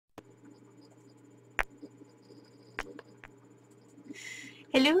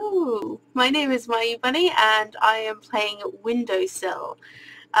Hello, my name is My Bunny and I am playing Windowsill.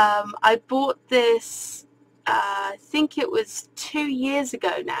 I bought this, I think it was 2 years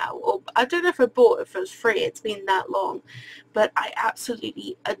ago now, or I don't know if I bought it if it was free, it's been that long, but I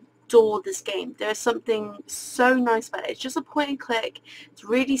absolutely adore this game. There's something so nice about it. It's just a point and click, it's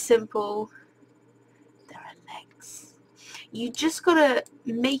really simple. There are legs. You just gotta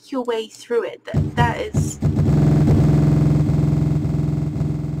make your way through it. That is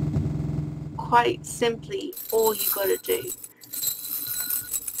quite simply all you gotta do.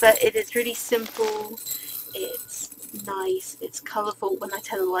 But it is really simple, it's nice, it's colourful. When I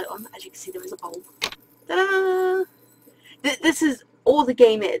turn the light on, as you can see, there is a bulb. Ta-da! This is all the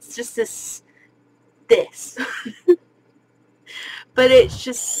game is, just this. But it's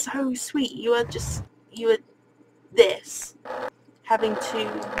just so sweet. You are this, having to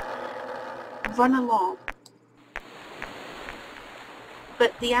run along.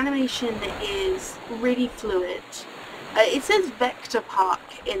 But the animation is really fluid. It says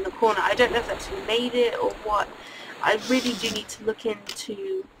Vectorpark in the corner. I don't know if that's who made it or what. I really do need to look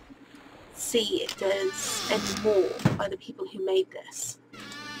into see if there's any more by the people who made this.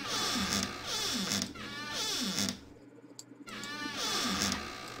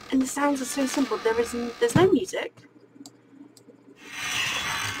 And the sounds are so simple. There's no music.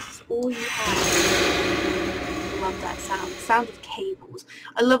 It's all you have. I love that sound. The sound of cables.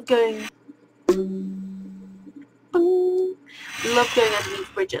 I love going. I love going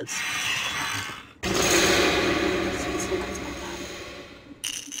underneath bridges.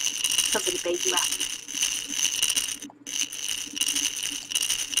 Sounds like a baby rat.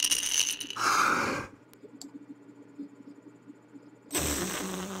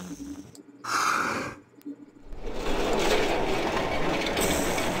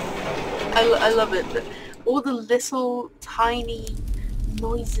 I love it. All the little tiny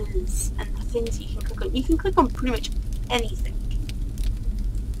noises and the things you can click on. You can click on pretty much anything.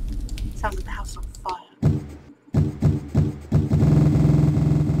 Sounds like the house on fire.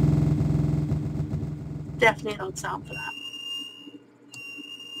 Definitely an odd sound for that.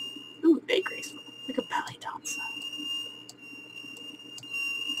 Ooh, very graceful. Like a ballet dancer.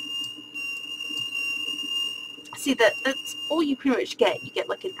 See, that's all you pretty much get. You get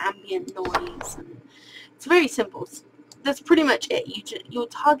like an ambient noise, and it's very simple. That's pretty much it. Your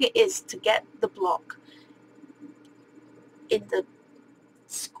target is to get the block in the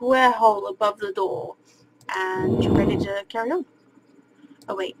square hole above the door, and you're ready to carry on.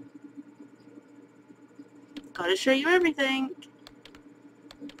 Oh wait, gotta show you everything.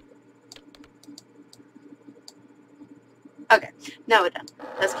 Okay, now we're done.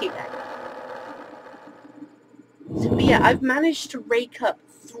 Let's keep going. But yeah, I've managed to rake up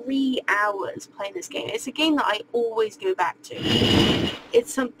 3 hours playing this game. It's a game that I always go back to.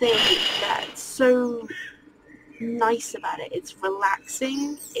 It's something that's so nice about it. It's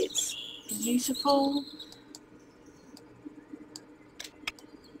relaxing. It's beautiful.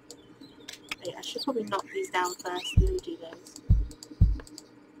 Wait, I should probably knock these down first and then do those.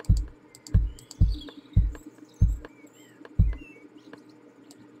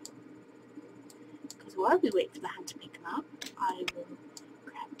 Because while we wait for the hand to pick them up, I will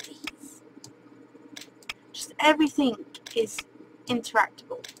grab these. Just everything is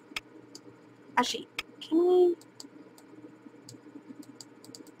interactable. Actually, can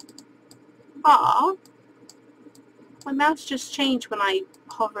I... My mouse just changed when I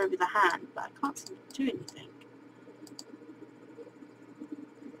hover over the hand, but I can't seem to do anything.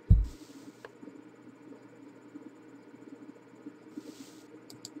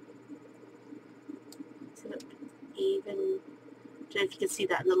 So look, even, I don't know if you can see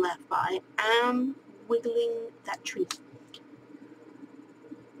that on the left, but I am wiggling that tree.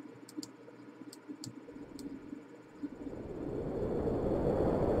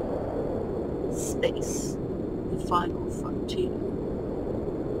 Space. The final frontier.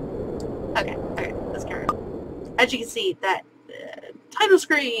 Okay, let's carry on. As you can see, that title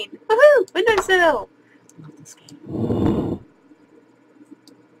screen! Woohoo! Windowsill! I love this game.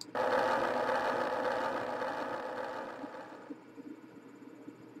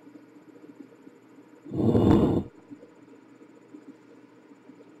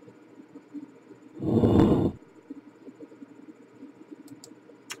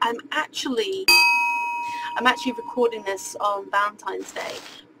 I'm actually recording this on Valentine's Day,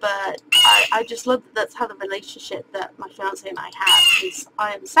 but I just love that that's how the relationship that my fiance and I have, is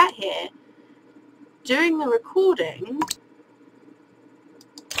I am sat here doing the recording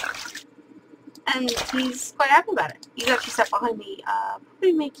and he's quite happy about it. He's actually sat behind me,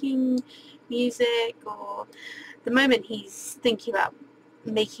 probably making music, or the moment he's thinking about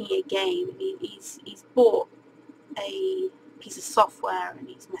making a game. He's bought a piece of software and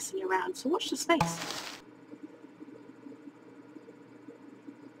he's messing around. So watch the space.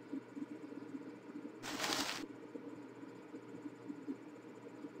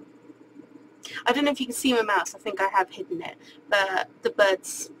 I don't know if you can see my mouse. I think I have hidden it, but the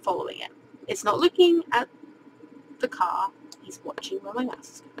bird's following it. It's not looking at the car. He's watching where my mouse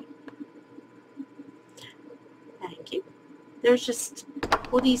is going. Thank you. There's just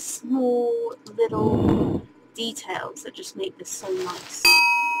all these small little details that just make this so nice.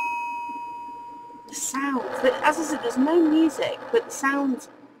 The sounds, as I said, there's no music, but the sounds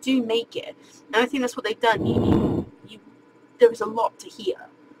do make it, and I think that's what they've done. There is a lot to hear.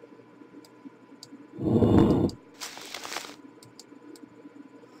 I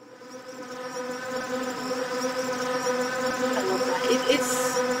love that.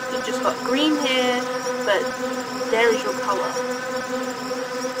 You've just got green here, but there is your colour.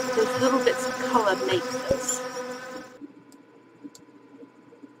 Those little bits of colour make this.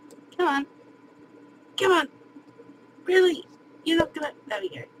 Come on. Come on. Really? You're not gonna... There we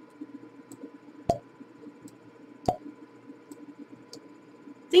go.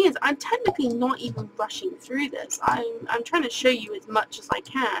 Thing is, I'm technically not even rushing through this. I'm trying to show you as much as I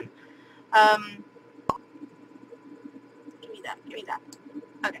can. Give me that. Give me that.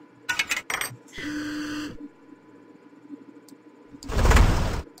 Okay. I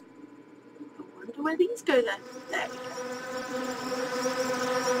wonder where these go then. There we go.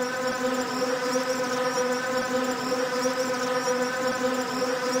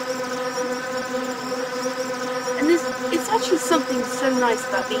 And it's actually something so nice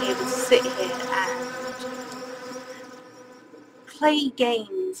about being able to sit here and play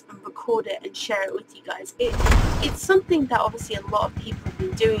games and record it and share it with you guys. It's something that obviously a lot of people have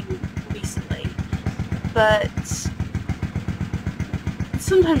been doing recently, but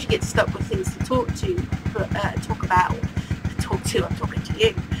sometimes you get stuck with things to talk about. I'm talking to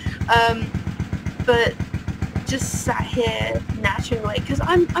you. But just sat here nattering away, because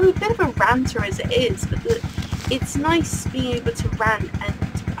I'm a bit of a ranter as it is, but it's nice being able to rant, and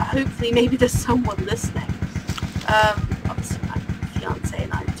hopefully maybe there's someone listening. Obviously my fiance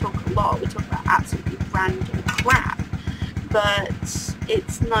and I talk a lot. We talk about absolutely random crap, but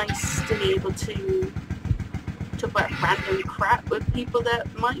it's nice to be able to talk about random crap with people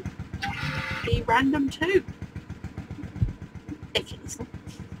that might be random too. If you're listening.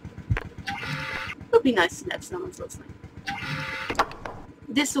 It would be nice to know if someone's listening.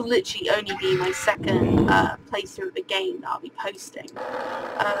 This will literally only be my second playthrough of the game that I'll be posting.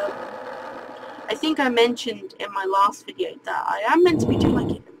 I think I mentioned in my last video that I am meant to be doing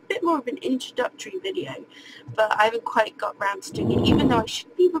like a bit more of an introductory video, but I haven't quite got around to doing it, even though I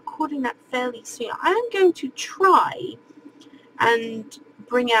should be recording that fairly soon. I am going to try and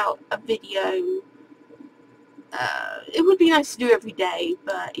bring out a video. It would be nice to do every day,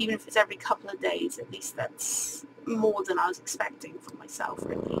 but even if it's every couple of days, at least that's more than I was expecting from myself,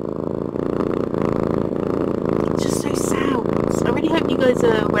 really. It's just those sounds. I really hope you guys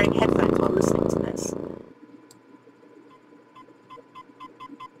are wearing headphones while listening to this.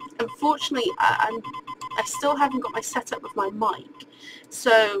 Unfortunately, I still haven't got my setup with my mic,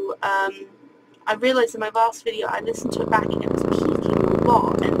 so I realised in my last video I listened to it back and it was peaking a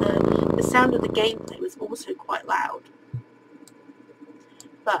lot, and the sound of the gameplay was also quite loud.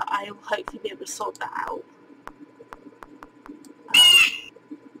 But I will hopefully be able to sort that out.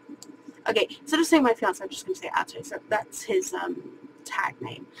 Okay, instead of saying my fiance, I'm just going to say Artos. So that's his tag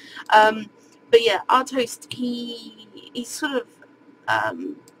name. But yeah, Artos, he sort of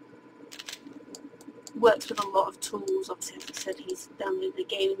works with a lot of tools. Obviously, as I said, he's downloaded the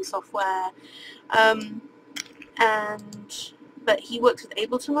gaming software, but he works with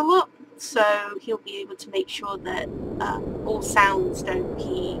Ableton a lot, so he'll be able to make sure that all sounds don't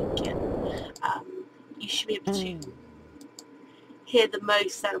peak, and you should be able to hear the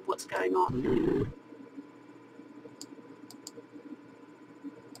most out of what's going on.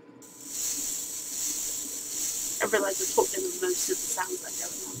 I realise I talked in most of the sounds that are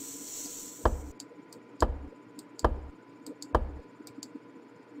going on.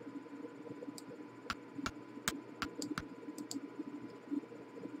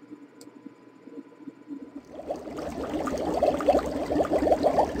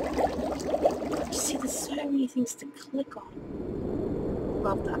 Things to click on.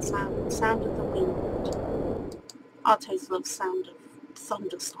 Love that sound. Sound of the wind. Artos loves sound of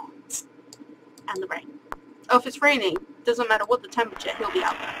thunderstorms and the rain. Oh, if it's raining, doesn't matter what the temperature, he'll be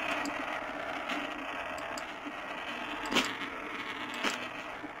out there.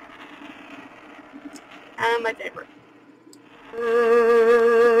 And my favourite. Okay,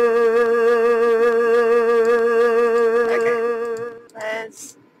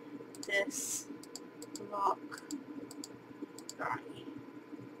 where's this block guy?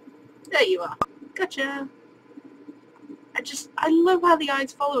 There you are. Gotcha. I love how the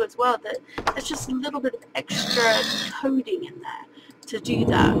eyes follow as well. There's just a little bit of extra coding in there to do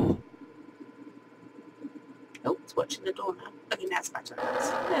that. Oh, it's watching the door now. Okay, now it's back to us.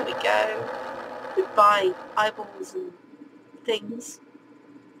 There we go. Goodbye, eyeballs and things.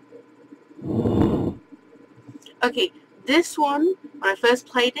 Okay, this one, when I first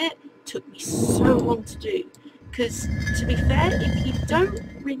played it, took me so long to do. Because, to be fair, if you don't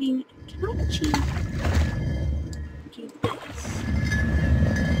really... Can I actually do this?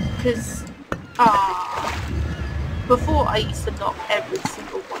 Because, before I used to knock every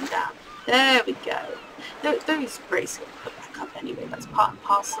single one down. There we go. Those bricks get put back up anyway. That's part and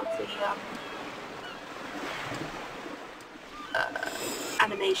parcel of the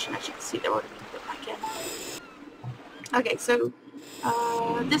animation. As you can see, they're already being put back in. Okay, so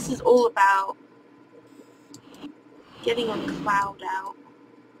this is all about getting a cloud out.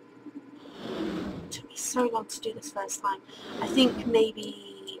 It took me so long to do this first time. I think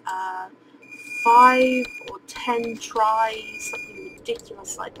maybe 5 or 10 tries, something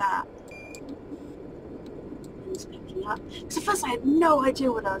ridiculous like that. Picking up. So first I had no idea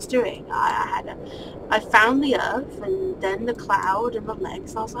what I was doing. I found the earth and then the cloud and the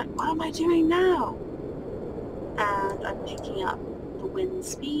legs. I was like, what am I doing now? And I'm picking up the wind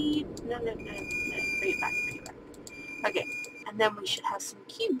speed. No, bring it back. Okay, and then we should have some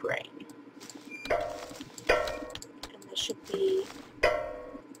cube rain. And there should be...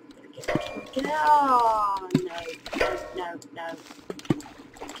 Oh, no.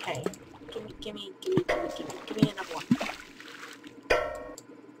 Okay. Give me another one.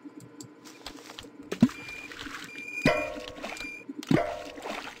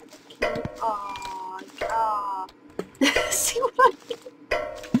 See what I mean?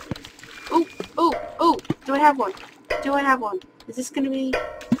 Oh, do I have one? Is this gonna be...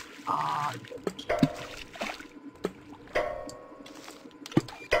 Oh, okay.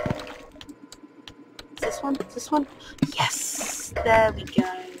 Is this one? Yes! There we go.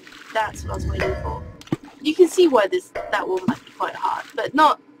 That's what I was waiting for. You can see why that one might be quite hard, but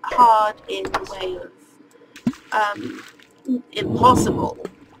not hard in the way of impossible.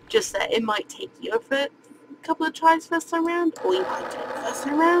 Just that it might take you a couple of tries first time round, or you might take it first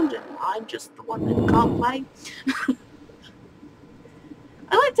time round, and I'm just the one that can't play.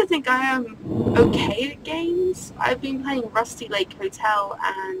 I like to think I am okay at games. I've been playing Rusty Lake Hotel,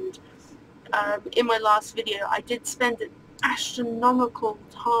 and in my last video I did spend an astronomical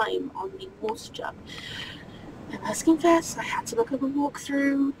time on the water jump. I must confess, I had to look up a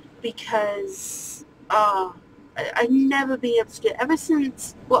walkthrough because I'd never been able to do it ever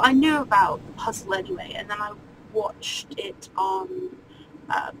since. Well, I knew about the puzzle anyway, and then I watched it on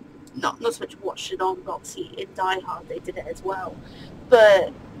not so much watched it on, but obviously in Die Hard they did it as well.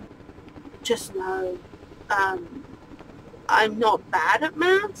 But just know, I'm not bad at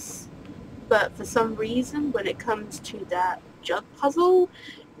maths. But for some reason, when it comes to that jug puzzle,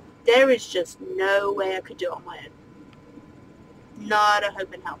 there is just no way I could do it on my own. Not a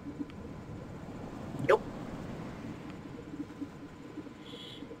hope in hell. Nope.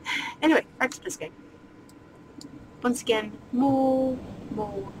 Anyway, back to this game. Once again, more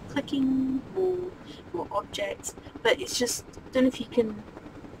clicking, more objects, but it's just, I don't know if you can...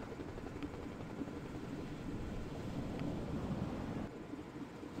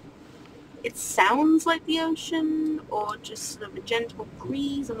 It sounds like the ocean, or just sort of a gentle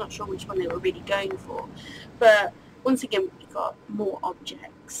breeze. I'm not sure which one they were really going for. But once again, we've got more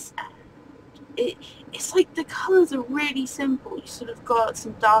objects. And it's like the colours are really simple. You sort of got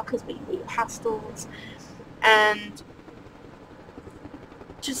some darkers, but you've got your pastels. And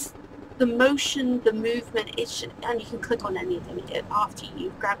just the motion, the movement, and you can click on any of them. After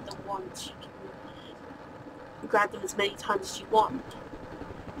you've grabbed them once, you can grab them as many times as you want.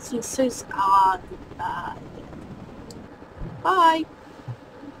 Seems so bye.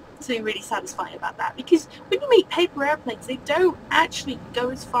 Something really satisfying about that, because when you make paper airplanes, they don't actually go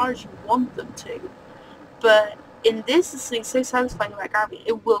as far as you want them to. But in this, there's something so satisfying about gravity.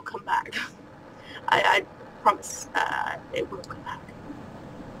 It will come back. I promise. It will come back.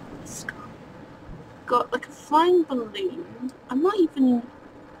 Got like a flying balloon. I'm not even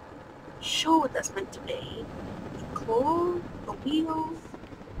sure what that's meant to be. A claw, a wheel.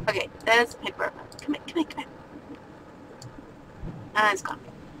 Okay, there's the paper. Come here. And it's gone.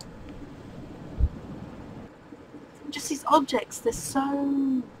 Just these objects, they're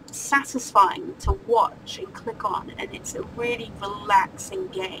so satisfying to watch and click on, and it's a really relaxing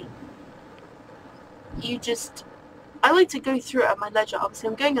game. I like to go through it at my leisure. Obviously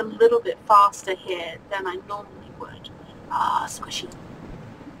I'm going a little bit faster here than I normally would. Ah, squishy.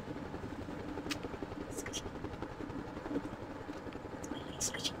 Squishy.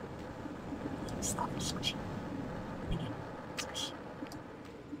 Squishy. Stop squishy. Again. Squishy.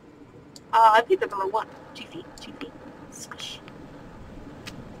 I picked up number 1. 2 feet. 2 feet. Squish.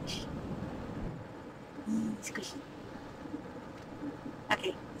 Squish. Squishy.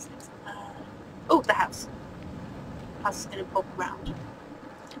 Okay, what's next? Oh, the house. House is gonna pop around.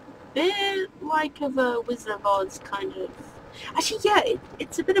 Bit like of a Wizard of Oz kind of. Actually, yeah,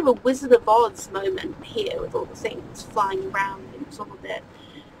 it's a bit of a Wizard of Oz moment here with all the things flying around. It's all a bit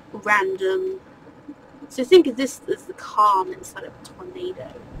random. So think of this as the calm instead of a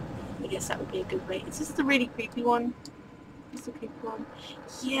tornado. I guess that would be a good way. Is this the really creepy one? Is this the creepy one?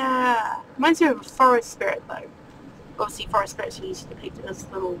 Yeah. Reminds me of a forest spirit though. Obviously forest spirits are usually depicted as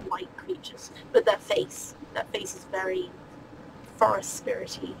little white creatures. But that face is very forest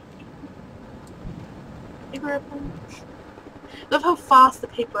spirity. Paper airplane. Love how fast the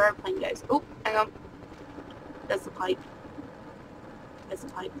paper airplane goes. Oh, hang on. There's the pipe. There's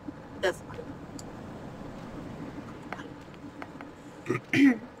the pipe. There's the pipe.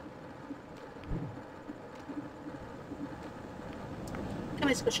 Come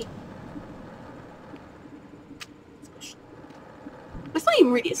here, squishy. Squish. It's not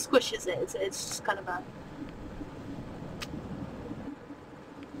even really a squish, is it? It's just kind of a...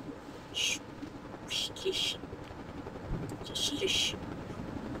 Shh. Shh. Just shush.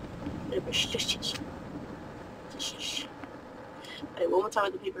 Bit of a shush. Just shush. Okay, one more time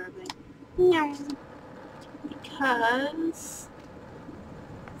with the paper airplane. No. Because...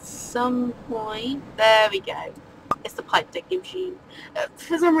 at some point... There we go. It's the pipe that gives you...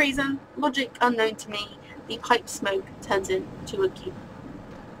 for some reason, logic unknown to me, the pipe smoke turns into a cube.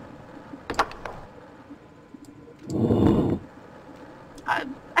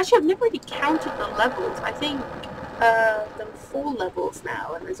 Actually, I've never really counted the levels. I think there are 4 levels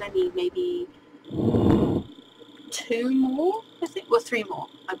now, and there's only maybe 2 more, I think. Well, 3 more,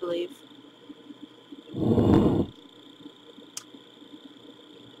 I believe.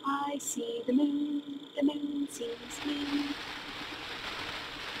 I see the moon sees me.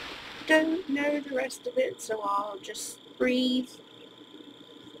 Don't know the rest of it, so I'll just breathe.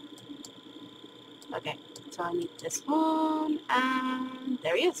 Okay, so I need this one, and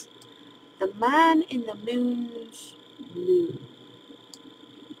there he is. The man in the moon's moon.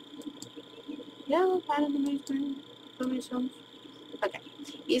 Yeah, man in the moon's moon. Okay,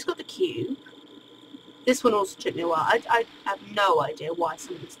 he's got the cube. This one also took me a while. I have no idea why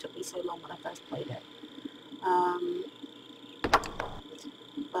some of this took me so long when I first played it.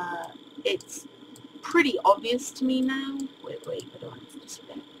 But it's pretty obvious to me now. Wait, I don't want to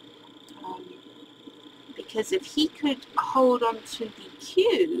disappear. Because if he could hold on to the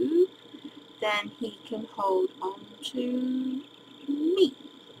cube, then he can hold on to me.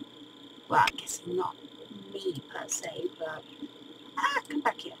 Well, I guess not me per se, but... come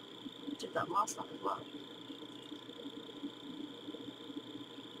back here. I did that last time as well.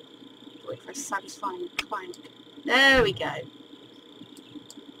 Wait for a satisfying clank. There we go.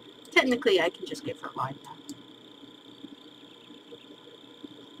 Technically, I can just go for a ride now.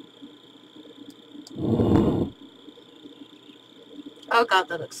 Oh god,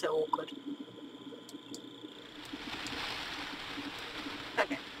 that looks so awkward.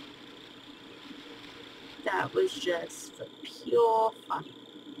 Okay. That was just for pure fun.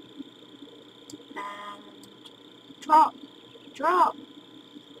 And drop.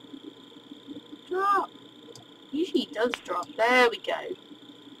 Usually it does drop. There we go.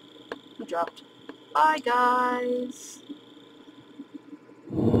 I dropped. Bye guys.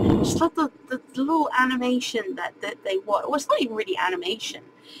 Just love the little animation that they watch. Well, it's not even really animation.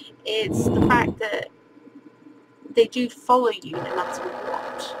 It's the fact that they do follow you no matter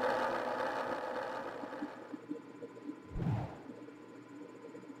what.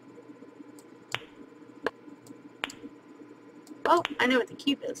 Well, I know what the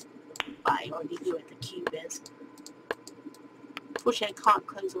cube is. I already knew what the cube is. Unfortunately, I can't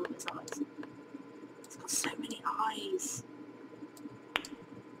close all of his eyes. It's got so many eyes.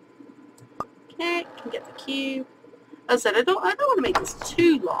 Okay, can get the cube. As I said, I don't want to make this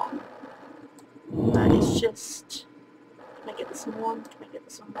too long. But it's just... Can I get this in one? Can I get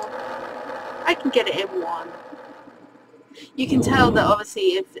this in one? I can get it in one. You can tell that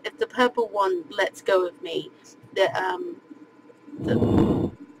obviously if the purple one lets go of me, the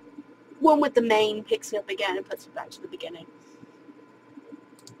one with the mane picks me up again and puts me back to the beginning.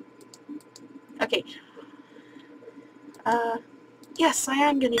 Okay. Yes, I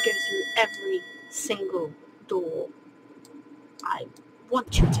am going to go through every single door I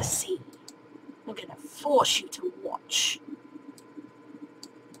want you to see. I'm going to force you to watch.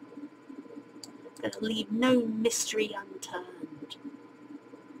 I'm going to leave no mystery unturned.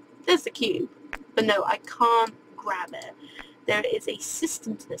 There's the cube. But no, I can't grab it. There is a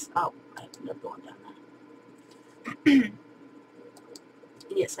system to this. Oh, I have another one down there.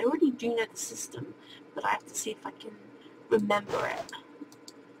 Yes, I already do know the system, but I have to see if I can remember it.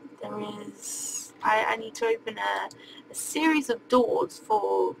 There is... I need to open a series of doors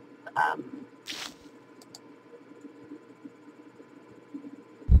for...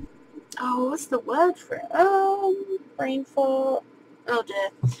 oh, what's the word for it? Brain fart. Oh dear.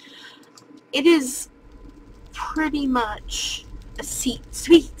 It is pretty much a sequence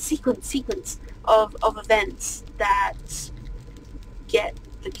of events that get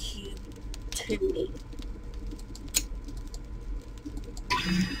the cube to me.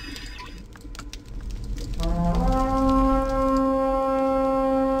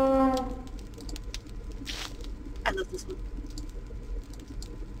 I love this one.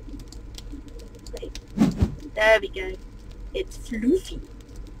 Wait. There we go. It's floofy.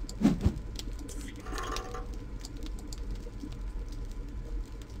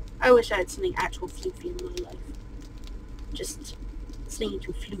 I wish I had something actual floofy in my life. Just something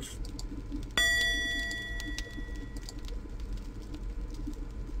to floof.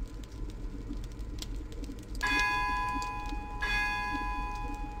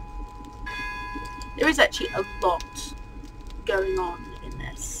 There is actually a lot going on in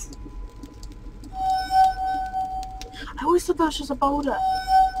this. I always thought that was just a boulder.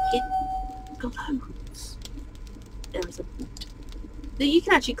 It glows. There is a boot. You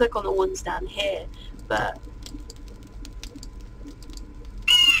can actually click on the ones down here, but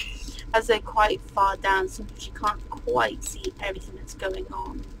as they're quite far down, sometimes you can't quite see everything that's going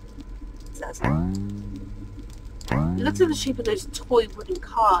on. So that's it. It looks like the shape of those toy wooden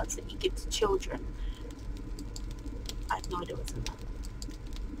cards that you give to children. I have no idea what's in there.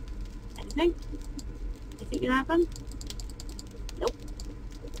 Anything? Anything gonna happen? Nope.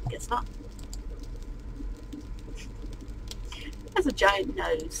 Guess not. It has a giant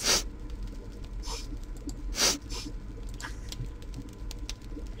nose.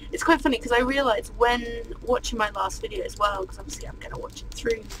 It's quite funny because I realised when watching my last video as well, because obviously I'm going to watch it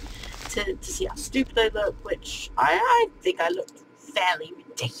through to see how stupid I look, which I think I looked fairly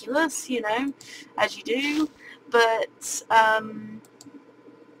ridiculous, you know, as you do, but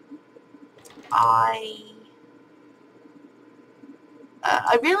I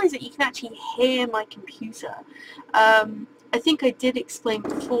realised that you can actually hear my computer. I think I did explain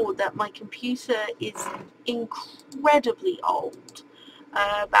before that my computer is incredibly old,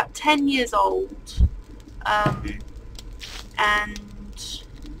 about 10 years old, and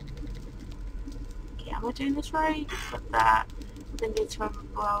okay, am I doing this right? Got that, then go to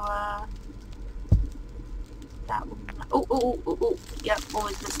umbrella, that one, oh, yep,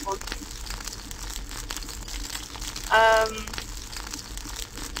 always this one.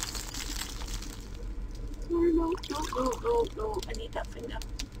 No, I need that finger.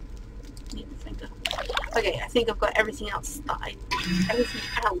 I need the finger. Okay, I think I've got everything else that I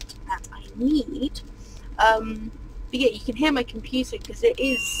need. But yeah, you can hear my computer because it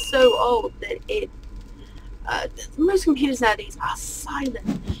is so old that it most computers nowadays are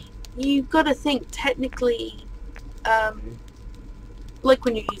silent. You've got to think technically, like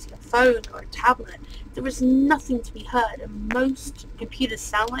when you're using a phone or a tablet, there is nothing to be heard, and most computers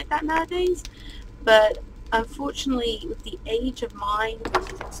sound like that nowadays. But unfortunately, with the age of mine,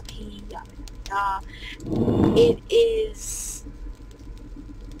 XP, it is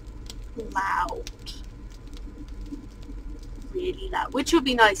loud, really loud, which would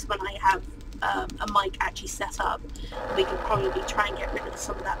be nice when I have a mic actually set up. We can probably try and get rid of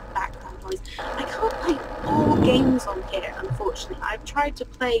some of that background noise. I can't play all games on here, unfortunately. I've tried to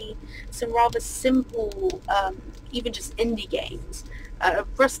play some rather simple, even just indie games.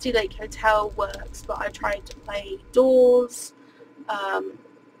 Rusty Lake Hotel works, but I tried to play Doors.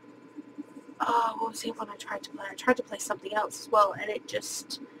 What was the one I tried to play? I tried to play something else as well, and it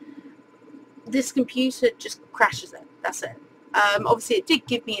just... this computer just crashes it. That's it. Obviously, it did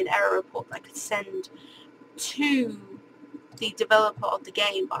give me an error report that I could send to the developer of the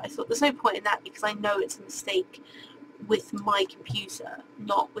game, but I thought there's no point in that because I know it's a mistake with my computer,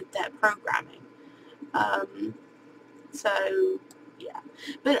 not with their programming. So, yeah.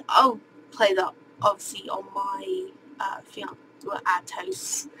 But I'll play that, obviously, on my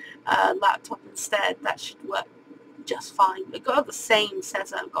Atos laptop instead. That should work just fine. We've got the same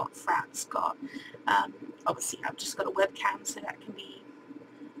setup. Got Frat's got. Obviously, I've just got a webcam, so that can be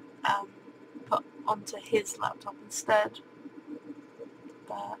put onto his laptop instead.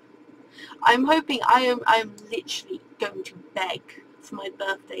 But I'm hoping I'm literally going to beg for my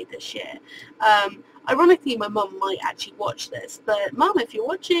birthday this year. Ironically, my mum might actually watch this, but Mum, if you're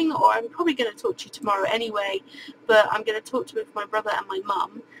watching, or I'm probably going to talk to you tomorrow anyway, but I'm going to talk to both my brother and my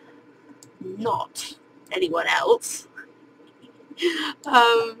mum, not anyone else.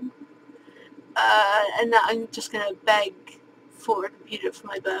 And that I'm just going to beg for a computer for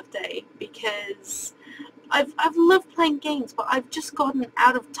my birthday, because I've loved playing games, but I've just gotten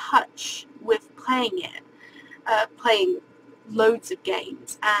out of touch with playing it, playing loads of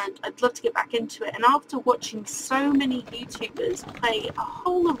games, and I'd love to get back into it. And after watching so many YouTubers play a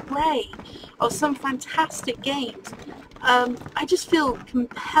whole array of some fantastic games, I just feel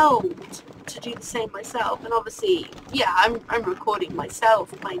compelled to do the same myself. And obviously, yeah, I'm recording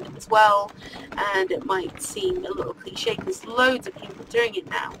myself playing them as well, and it might seem a little cliche because loads of people are doing it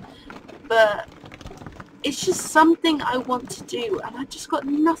now, but it's just something I want to do, and I've just got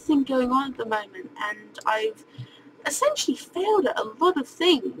nothing going on at the moment, and I've essentially failed at a lot of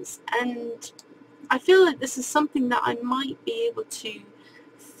things, and I feel like this is something that I might be able to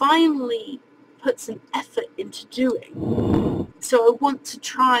finally put some effort into doing. So I want to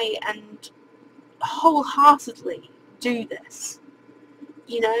try and wholeheartedly do this,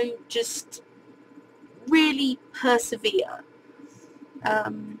 you know, just really persevere.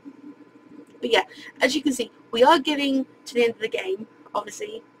 But yeah, as you can see, we are getting to the end of the game,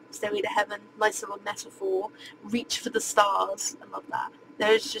 obviously. Stairway to Heaven, nice little metaphor. Reach for the stars, I love that.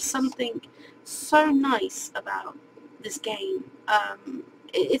 There's just something so nice about this game.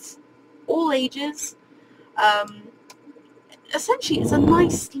 It's all ages. Essentially, it's a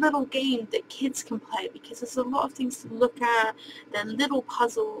nice little game that kids can play because there's a lot of things to look at. They're little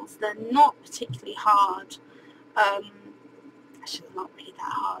puzzles. They're not particularly hard. Actually, they're not really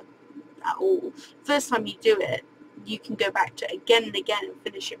that hard at all. First time you do it, you can go back to it again and again and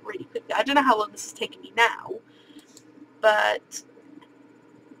finish it really quickly. I don't know how long this is taking me now, but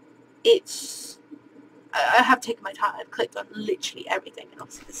it's... I have taken my time. I've clicked on literally everything, and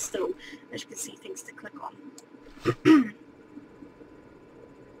obviously there's still, as you can see, things to click on.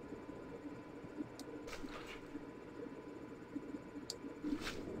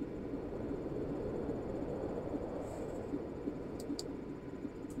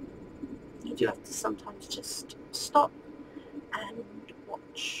 You do have to sometimes just stop and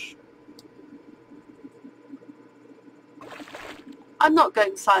watch. I'm not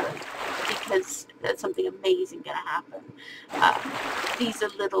going silent because there's something amazing going to happen. These are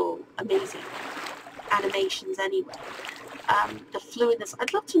little amazing animations anyway. The fluidness.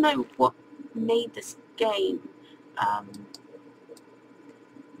 I'd love to know what made this game.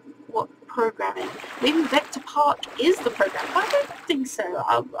 What programming? Maybe Vectorpark is the program, but I don't think so.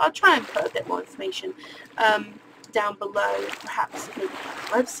 I'll try and put a bit more information down below, perhaps maybe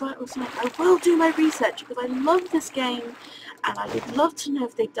a website or something. I will do my research because I love this game, and I would love to know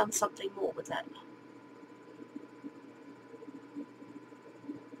if they've done something more with it.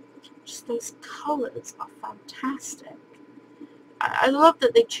 Just those colours are fantastic. I love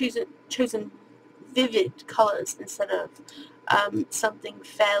that they've chosen vivid colours instead of something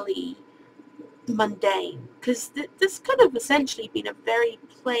fairly mundane, because this could have essentially been a very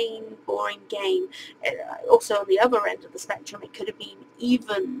plain, boring game. Also, on the other end of the spectrum, it could have been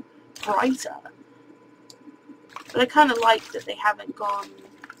even brighter. But I kind of like that they haven't gone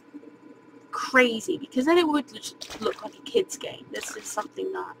crazy, because then it would look like a kid's game. This is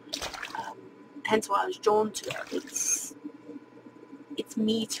something that, hence why I was drawn to it. It's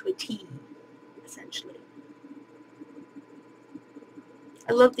me to a T, essentially.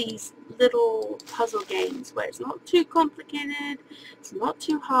 I love these little puzzle games where it's not too complicated, it's not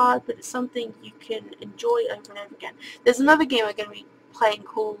too hard, but it's something you can enjoy over and over again. There's another game I'm going to be playing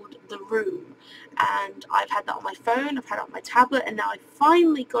called The Room, and I've had that on my phone, I've had it on my tablet, and now I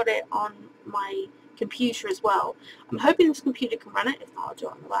finally got it on my computer as well. I'm hoping this computer can run it, if not I'll do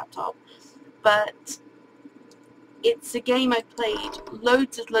it on the laptop. But it's a game I've played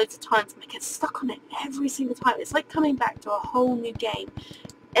loads of times, and I get stuck on it every single time. It's like coming back to a whole new game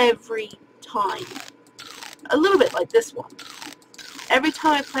every time. A little bit like this one. Every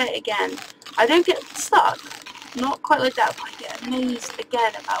time I play it again, I don't get stuck, not quite like that, but I get amazed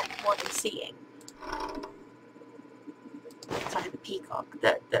again about what I'm seeing. Sorry, the peacock.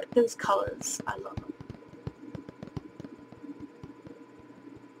 Those colours, I love them.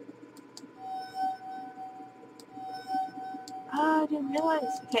 Oh, I didn't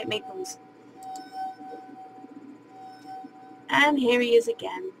realise. Okay, make those. And here he is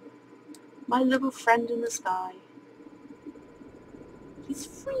again. My little friend in the sky. He's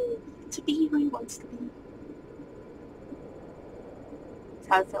free to be who he wants to be. That's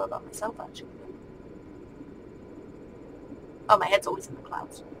how I feel about myself, actually. Oh, my head's always in the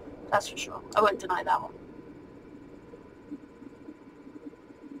clouds. That's for sure. I won't deny that one.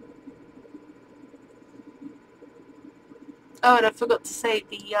 Oh, and I forgot to say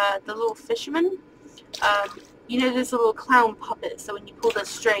the little fisherman. You know those little clown puppets, so when you pull the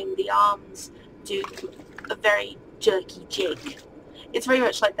string, the arms do a very jerky jig. It's very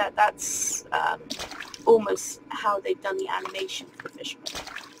much like that. That's almost how they've done the animation for the fisherman.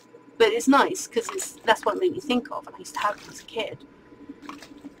 But it's nice, because that's what it made me think of, and I used to have it as a kid.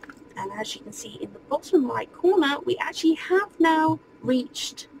 And as you can see in the bottom right corner, we actually have now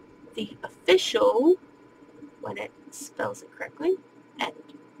reached the official, when it spells it correctly, end.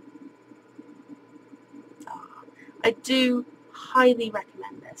 I do highly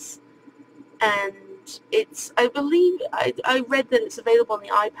recommend this, and it's, I believe, I read that it's available on the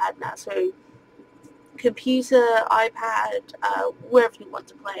iPad now, so computer, iPad, wherever you want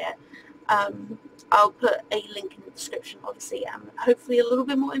to play it. I'll put a link in the description, obviously, and hopefully a little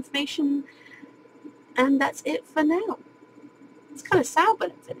bit more information, and that's it for now. It's kind of sad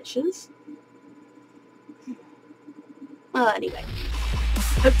when it finishes. Well, anyway,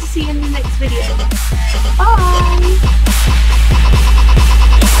 hope to see you in the next video. Bye!